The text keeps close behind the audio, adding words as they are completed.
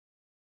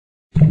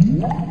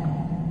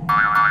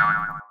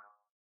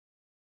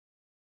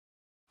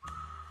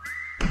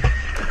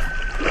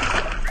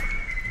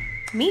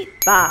Meet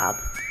Bob.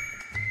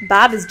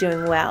 Bob is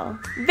doing well,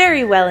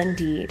 very well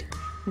indeed.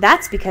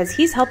 That's because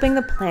he's helping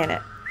the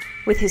planet.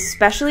 With his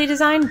specially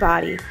designed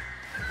body,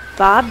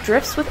 Bob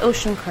drifts with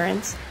ocean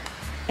currents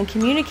and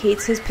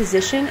communicates his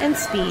position and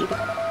speed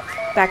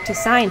back to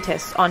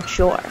scientists on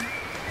shore.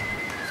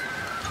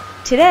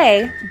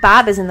 Today,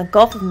 Bob is in the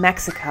Gulf of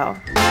Mexico.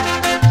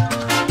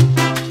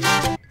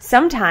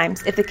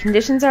 Sometimes, if the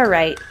conditions are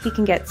right, he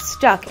can get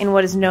stuck in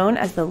what is known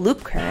as the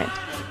loop current.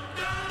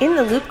 In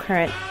the loop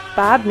current,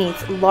 Bob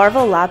meets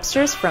larval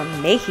lobsters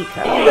from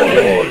Mexico.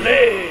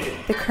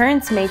 The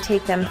currents may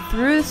take them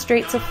through the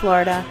Straits of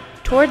Florida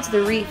towards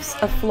the reefs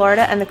of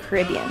Florida and the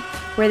Caribbean,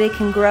 where they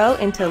can grow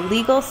into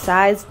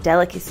legal-sized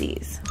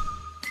delicacies.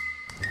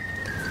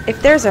 If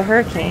there's a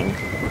hurricane,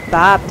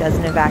 Bob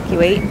doesn't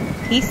evacuate,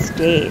 he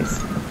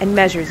stays and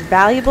measures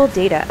valuable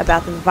data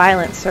about the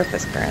violent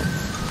surface currents.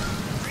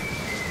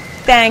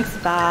 Thanks,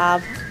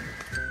 Bob.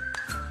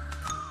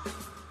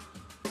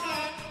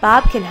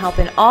 Bob can help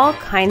in all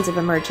kinds of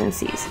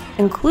emergencies,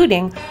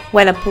 including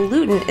when a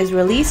pollutant is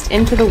released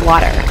into the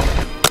water.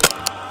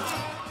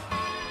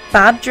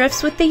 Bob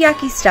drifts with the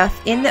yucky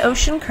stuff in the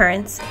ocean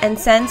currents and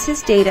sends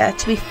his data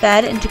to be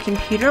fed into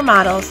computer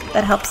models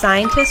that help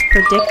scientists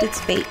predict its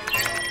fate.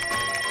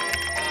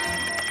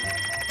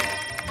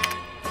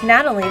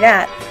 Not only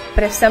that,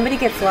 but if somebody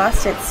gets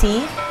lost at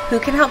sea, who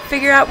can help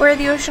figure out where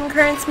the ocean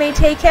currents may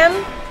take him?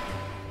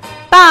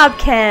 Bob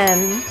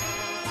can!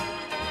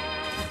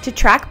 To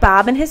track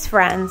Bob and his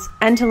friends,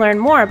 and to learn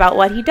more about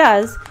what he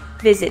does,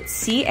 visit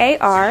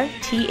CARTHE.org.